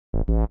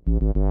So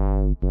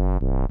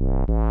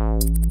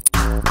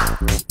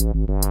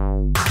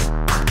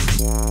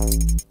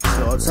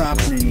what's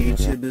happening,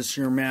 YouTube? This is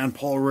your man,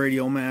 Paul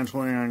Radio Man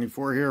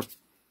 2094 here.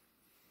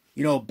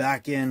 You know,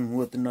 back in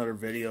with another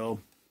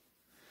video.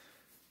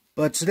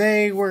 But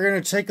today we're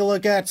going to take a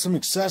look at some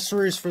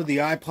accessories for the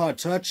iPod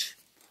Touch.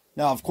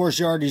 Now, of course,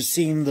 you already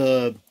seen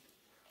the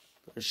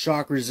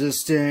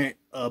shock-resistant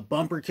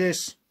bumper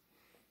case.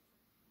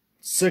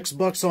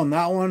 $6 on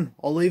that one.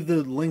 I'll leave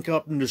the link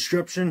up in the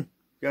description.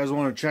 If you guys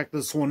want to check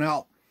this one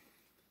out.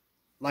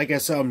 Like I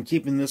said, I'm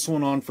keeping this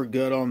one on for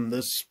good on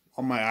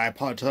my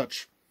iPod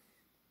Touch.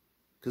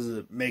 Because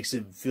it makes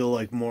it feel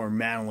like more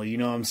manly, you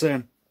know what I'm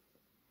saying?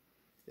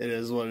 It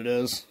is what it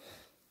is.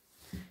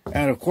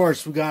 And of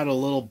course, we got a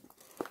little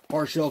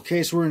hard shell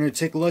case we're going to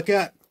take a look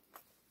at.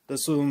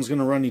 This one's going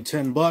to run you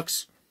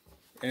 $10.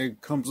 And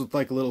it comes with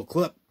like a little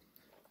clip.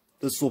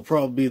 This will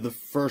probably be the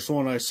first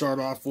one I start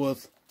off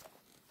with.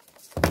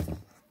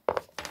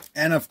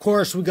 And of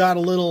course, we got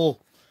a little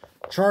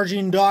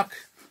charging dock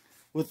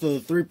with a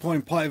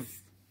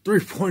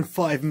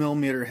 3.5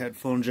 millimeter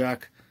headphone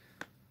jack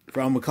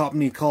from a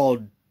company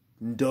called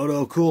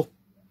Dodocool.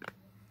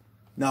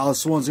 Now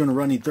this one's going to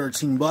run you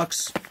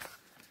 $13.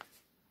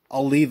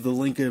 I'll leave the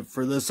link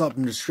for this up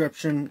in the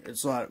description.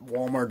 It's at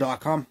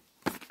walmart.com.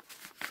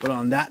 But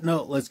on that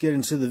note, let's get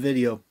into the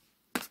video.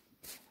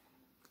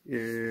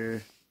 Yeah.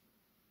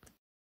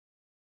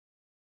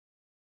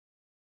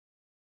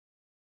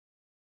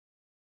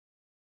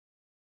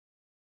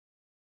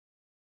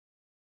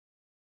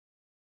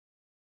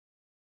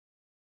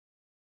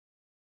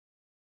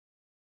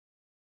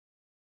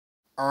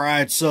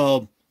 Alright,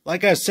 so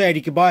like I said,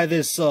 you can buy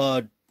this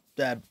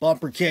that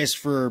bumper case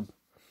for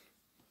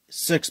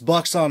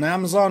 $6 on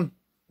Amazon.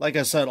 Like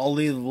I said, I'll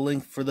leave the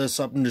link for this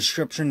up in the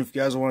description if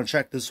you guys want to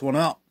check this one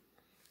out.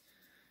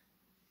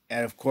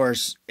 And of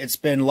course, it's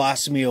been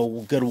lasting me a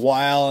good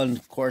while, and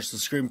of course the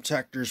screen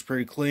protector is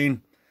pretty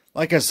clean.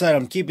 Like I said,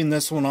 I'm keeping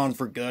this one on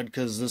for good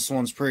because this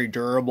one's pretty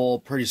durable,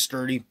 pretty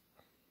sturdy.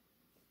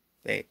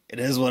 Hey, it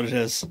is what it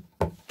is.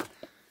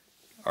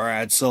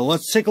 Alright, so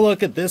let's take a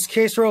look at this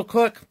case real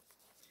quick.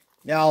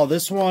 Now,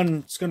 this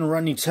one is going to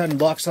run you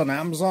 $10 on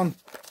Amazon.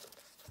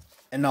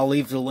 And I'll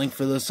leave the link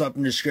for this up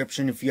in the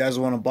description if you guys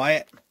want to buy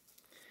it.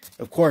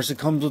 Of course, it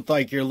comes with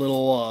like your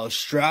little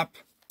strap.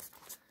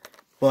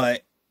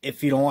 But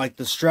if you don't like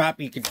the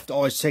strap, you can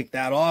always take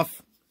that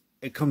off.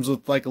 It comes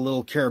with like a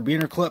little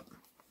carabiner clip.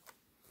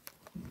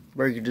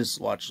 Where you can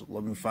just watch.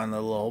 Let me find that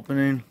little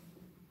opening.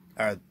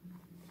 Alright.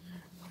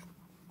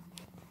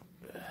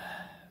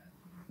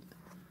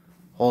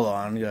 Hold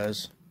on,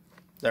 guys.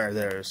 There it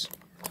is.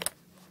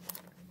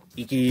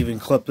 You can even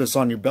clip this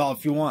on your belt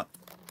if you want.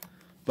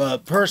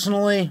 But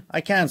personally, I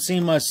can't see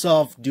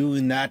myself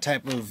doing that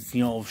type of,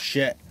 you know,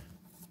 shit.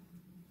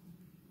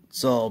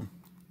 So,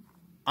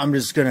 I'm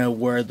just gonna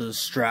wear the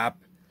strap.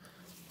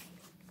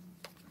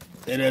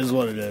 It is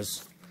what it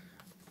is.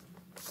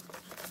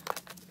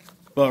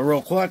 But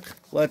real quick,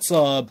 let's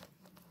watch.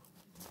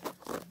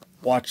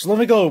 Let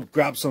me go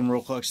grab some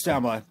real quick.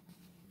 Stand by.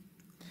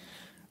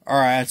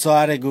 Alright, so I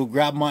had to go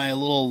grab my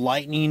little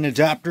lightning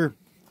adapter.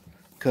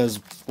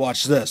 Because,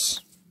 watch this.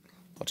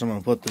 Watch, I'm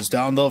going to put this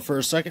down, though, for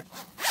a second.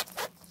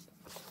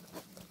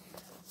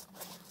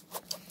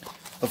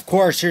 Of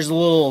course, here's a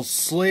little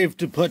sleeve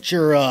to put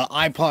your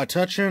iPod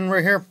Touch in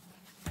right here.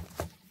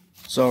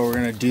 So, we're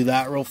going to do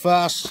that real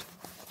fast.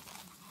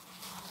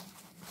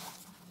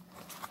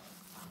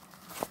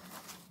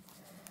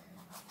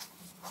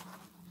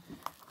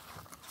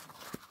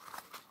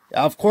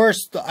 Of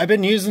course, I've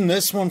been using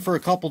this one for a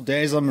couple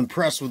days. I'm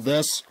impressed with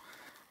this.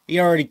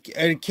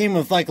 It came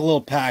with like a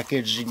little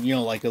package, you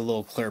know, like a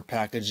little clear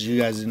package. You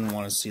guys didn't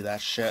want to see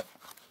that shit.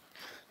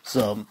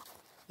 So,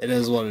 it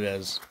is what it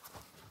is.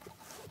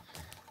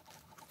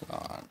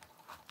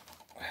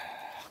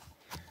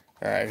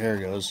 Alright, here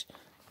it goes.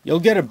 You'll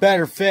get a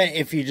better fit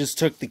if you just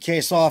took the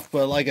case off,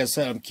 but like I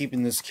said, I'm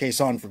keeping this case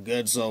on for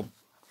good, so,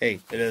 hey,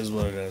 it is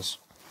what it is.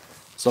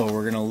 So,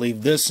 we're going to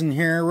leave this in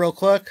here real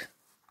quick.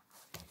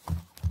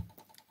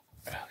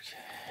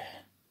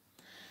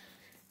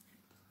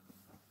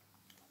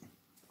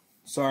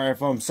 Sorry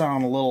if I'm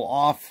sounding a little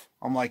off.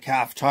 I'm like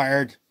half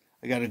tired.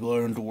 I gotta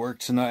go into work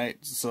tonight.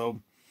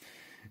 So,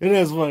 it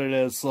is what it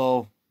is.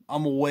 So,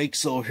 I'm awake.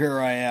 So, here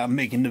I am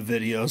making the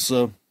video.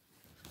 So,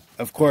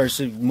 of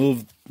course,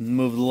 move the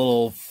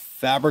little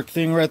fabric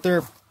thing right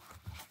there.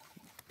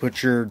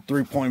 Put your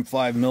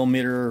 3.5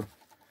 millimeter,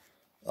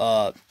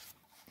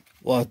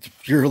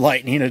 your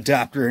lightning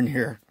adapter in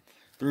here.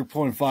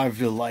 3.5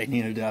 to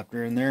lightning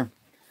adapter in there.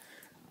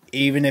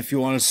 Even if you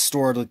want to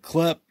store the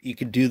clip, you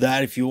can do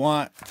that if you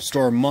want.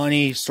 Store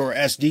money, store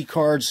SD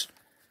cards,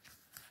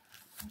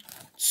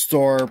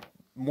 store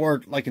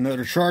more like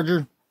another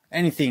charger.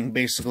 Anything,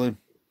 basically.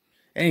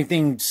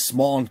 Anything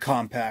small and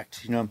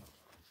compact, you know.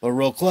 But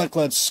real quick,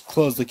 let's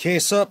close the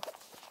case up.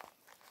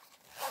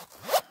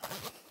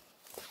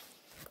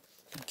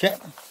 Okay.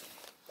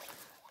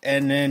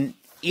 And then,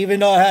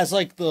 even though it has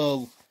like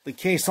the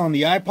case on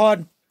the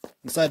iPod,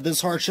 inside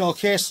this hard shell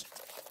case,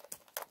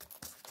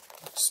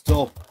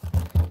 Still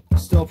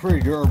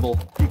pretty durable.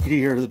 You can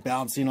hear the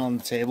bouncing on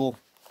the table.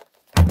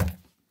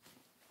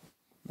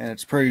 And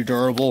it's pretty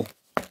durable.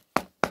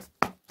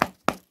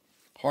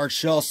 Hard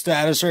shell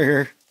status right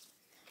here.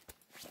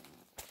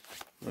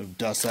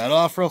 Dust that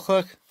off real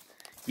quick.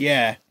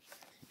 Yeah.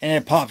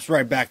 And it pops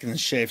right back into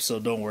shape, so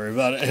don't worry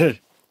about it.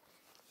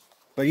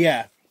 But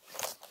yeah.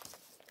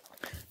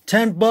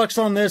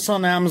 $10 on this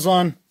on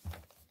Amazon.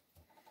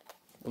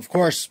 Of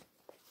course,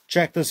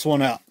 check this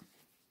one out.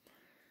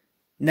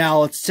 Now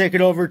let's take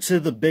it over to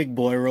the big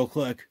boy real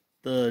quick.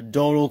 The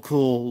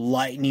Dodocool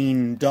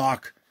Lightning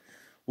dock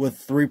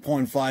with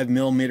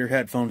 3.5mm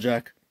headphone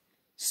jack.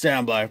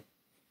 Stand by.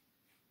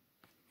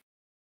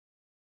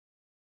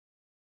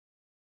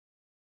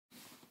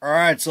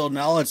 Alright, so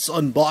now let's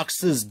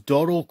unbox this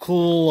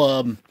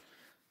Dodocool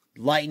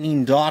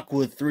Lightning dock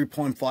with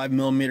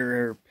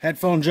 3.5mm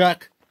headphone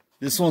jack.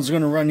 This one's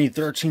going to run you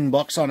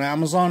 $13 on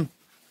Amazon.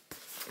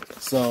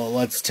 So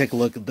let's take a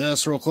look at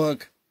this real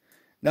quick.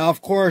 Now,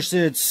 of course,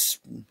 it's...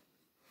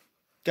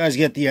 guys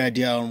get the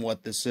idea on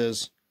what this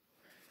is.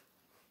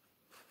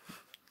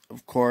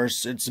 Of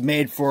course, it's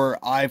made for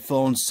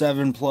iPhone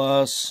 7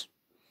 Plus,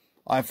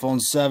 iPhone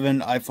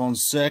 7, iPhone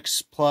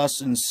 6 Plus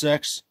and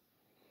 6.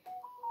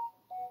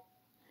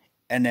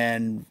 And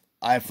then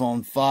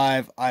iPhone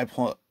 5,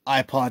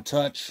 iPod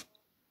Touch.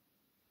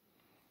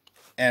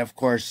 And of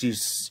course, you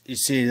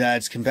see that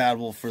it's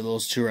compatible for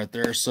those two right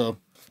there. So,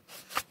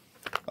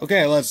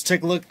 okay, let's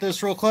take a look at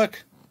this real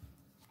quick.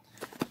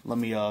 Let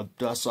me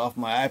dust off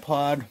my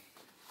iPod.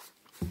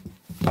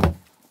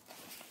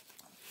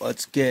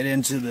 Let's get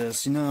into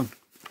this, you know.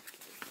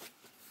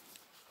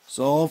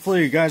 So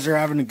hopefully you guys are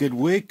having a good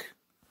week.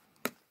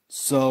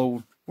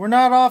 So we're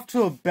not off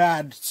to a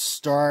bad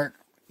start,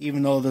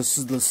 even though this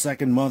is the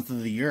second month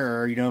of the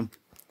year, you know.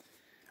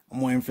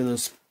 I'm waiting for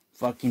this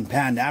fucking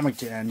pandemic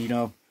to end, you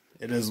know.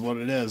 It is what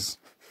it is.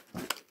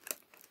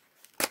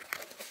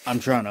 I'm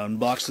trying to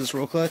unbox this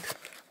real quick.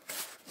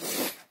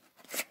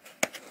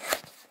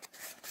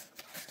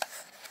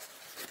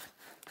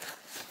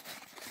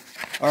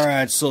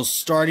 Alright, so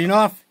starting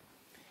off,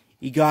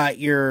 you got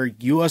your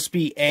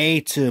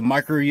USB-A to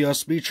micro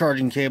USB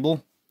charging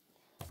cable.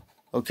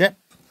 Okay.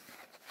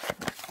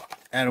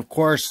 And of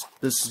course,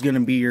 this is going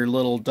to be your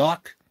little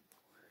dock.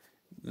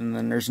 And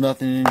then there's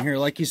nothing in here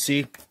like you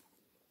see.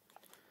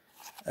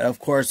 And of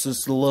course, this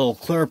is the little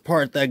clear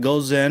part that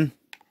goes in.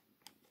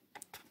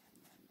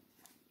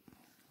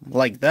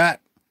 Like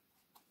that.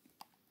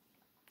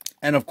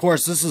 And of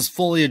course, this is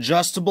fully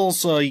adjustable,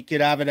 so you could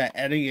have it at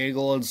any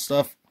angle and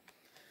stuff.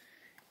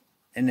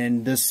 And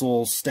then this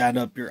will stand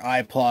up your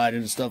iPod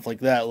and stuff like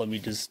that. Let me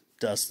just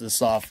dust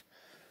this off.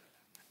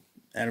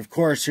 And of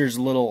course, here's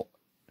a little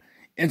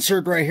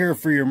insert right here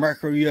for your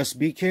micro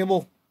USB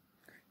cable.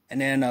 And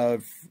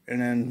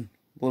then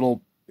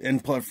little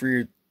input for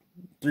your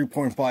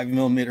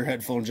 3.5mm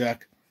headphone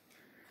jack.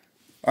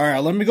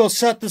 Alright, let me go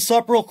set this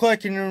up real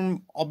quick and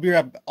then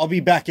I'll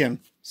be back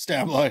in.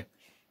 Stand by.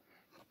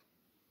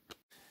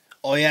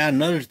 Oh yeah,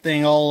 another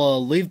thing,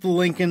 I'll leave the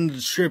link in the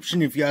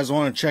description if you guys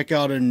want to check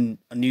out a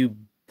new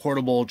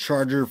portable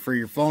charger for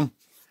your phone.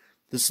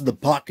 This is the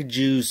Pocket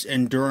Juice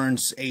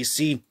Endurance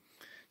AC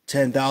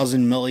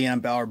 10,000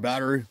 milliamp hour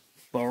battery,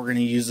 but we're going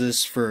to use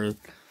this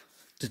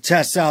to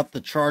test out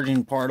the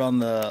charging part on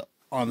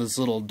this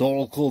little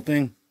Dodocool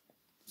thing.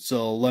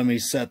 So let me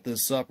set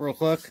this up real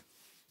quick.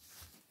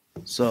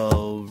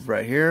 So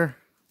right here,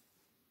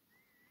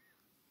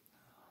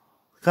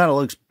 kind of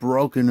looks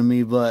broken to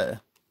me, but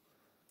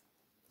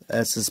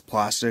that's just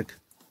plastic.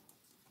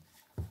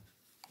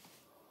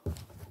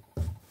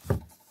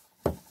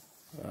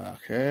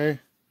 Okay.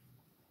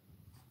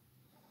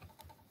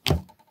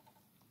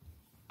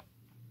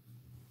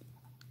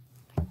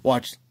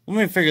 Watch. Let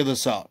me figure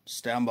this out.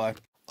 Stand by.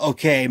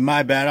 Okay,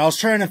 my bad. I was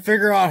trying to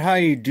figure out how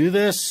you do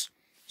this.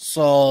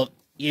 So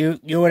you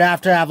would have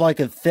to have like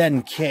a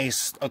thin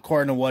case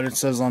according to what it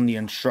says on the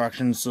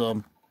instructions.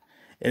 So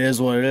it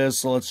is what it is.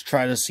 So let's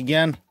try this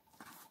again.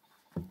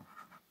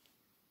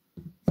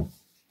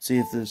 See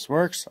if this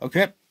works.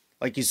 Okay,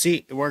 like you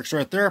see, it works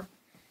right there.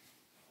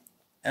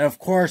 And of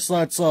course,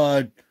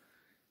 let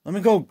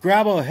me go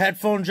grab a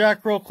headphone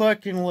jack real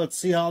quick and let's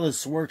see how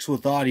this works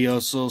with audio.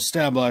 So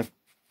stand by.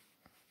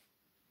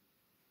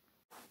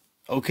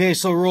 Okay,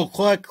 so real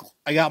quick,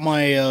 I got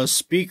my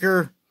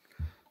speaker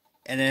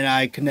and then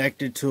I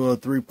connected to a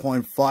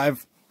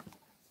 3.5.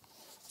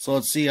 So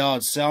let's see how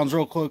it sounds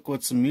real quick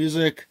with some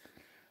music.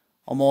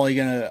 I'm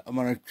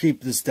gonna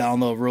keep this down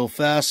though real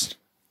fast,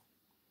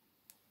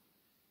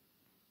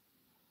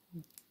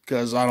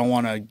 because I don't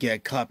want to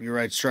get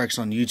copyright strikes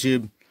on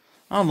YouTube.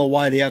 I don't know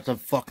why they have to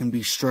fucking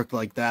be strict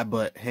like that,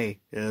 but hey,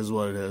 it is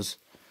what it is.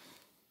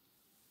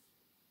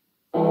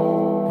 Put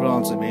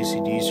on some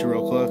AC/DC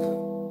real quick.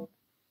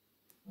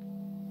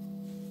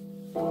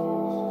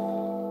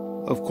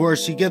 Of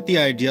course, you get the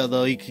idea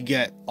though. You could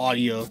get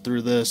audio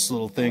through this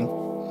little thing.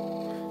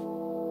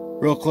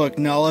 Real quick,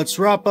 now let's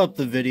wrap up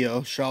the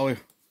video, shall we?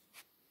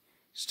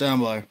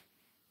 Stand by.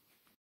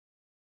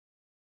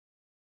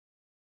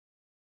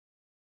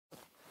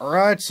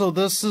 Alright, so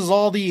this is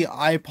all the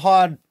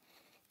iPod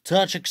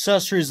Touch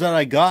accessories that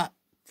I got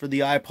for the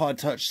iPod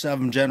Touch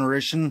 7th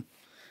generation.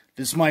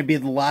 This might be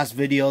the last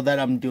video that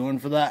I'm doing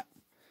for that.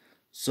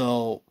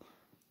 So,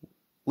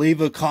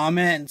 leave a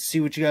comment and see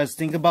what you guys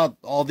think about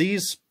all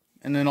these.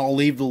 And then I'll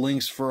leave the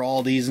links for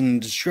all these in the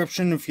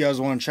description if you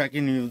guys want to check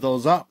any of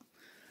those out.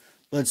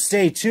 But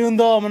stay tuned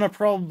though, I'm going to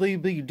probably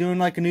be doing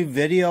like a new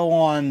video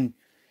on,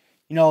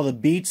 you know, the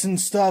Beats and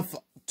stuff.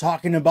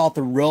 Talking about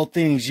the real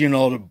things, you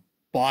know, to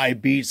buy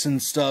Beats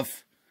and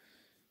stuff.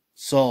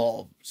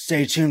 So,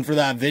 stay tuned for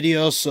that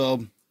video.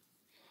 So,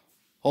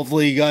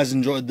 hopefully you guys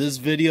enjoyed this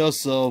video.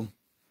 So,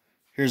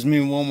 here's me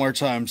one more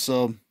time.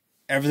 So,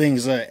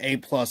 everything's a A+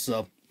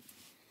 though.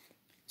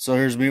 So,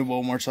 here's me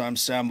one more time.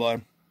 Stand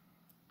by.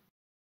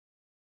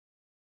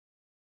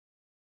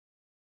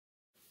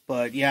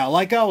 But, yeah,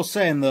 like I was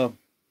saying though.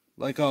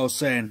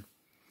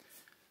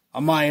 I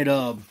might,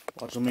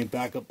 watch, let me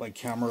back up my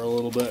camera a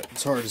little bit.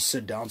 It's hard to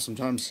sit down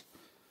sometimes.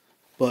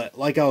 But,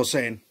 like I was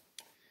saying,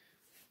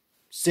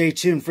 stay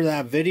tuned for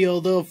that video,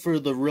 though, for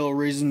the real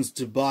reasons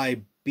to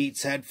buy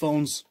Beats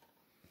headphones.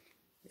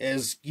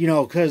 Is, you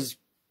know, because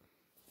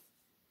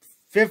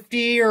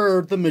 50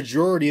 or the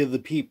majority of the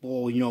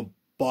people, you know,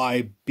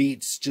 buy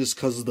Beats just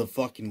because of the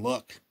fucking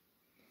look.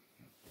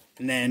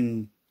 And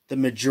then the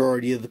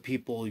majority of the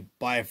people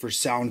buy it for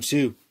sound,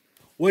 too.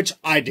 Which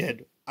I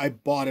did. I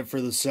bought it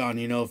for the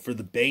sound, you know, for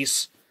the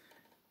bass.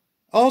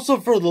 Also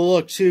for the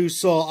look, too,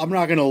 so I'm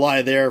not going to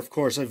lie there. Of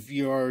course, if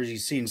you've already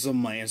seen some of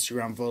my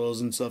Instagram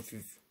photos and stuff,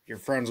 if you're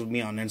friends with me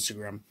on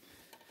Instagram.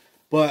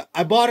 But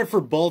I bought it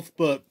for both,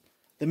 but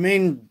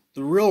the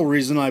real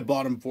reason I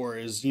bought them for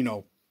is, you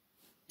know,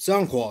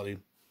 sound quality.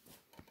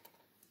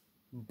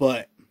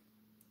 But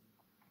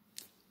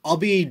I'll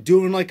be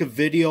doing like a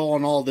video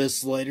on all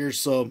this later,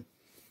 so,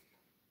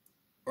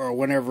 or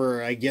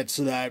whenever I get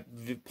to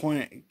that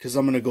point, because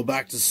I'm going to go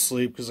back to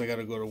sleep because I got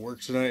to go to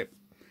work tonight.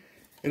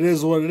 It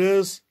is what it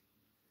is.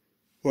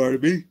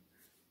 Pardon me.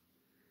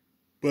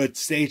 But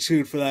stay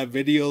tuned for that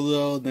video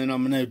though. Then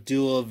I'm going to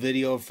do a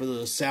video for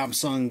the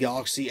Samsung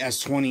Galaxy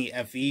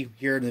S20 FE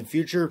here in the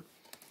future.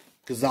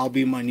 Because that'll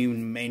be my new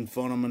main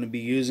phone I'm going to be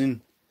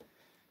using.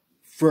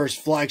 First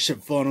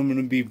flagship phone I'm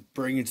going to be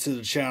bringing to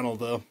the channel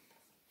though.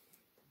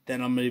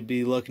 Then I'm going to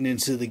be looking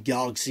into the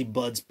Galaxy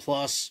Buds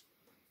Plus.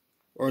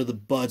 Or the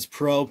Buds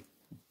Pro.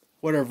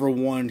 Whatever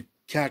one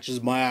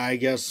catches my eye, I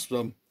guess.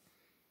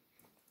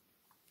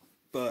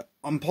 But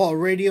I'm Paul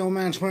Radio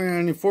Man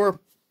 2094.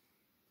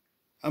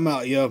 I'm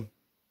out, yo.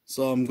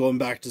 So I'm going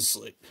back to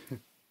sleep.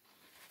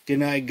 Good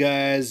night,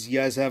 guys. You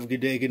guys have a good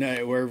day. Good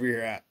night, wherever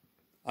you're at.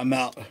 I'm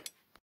out.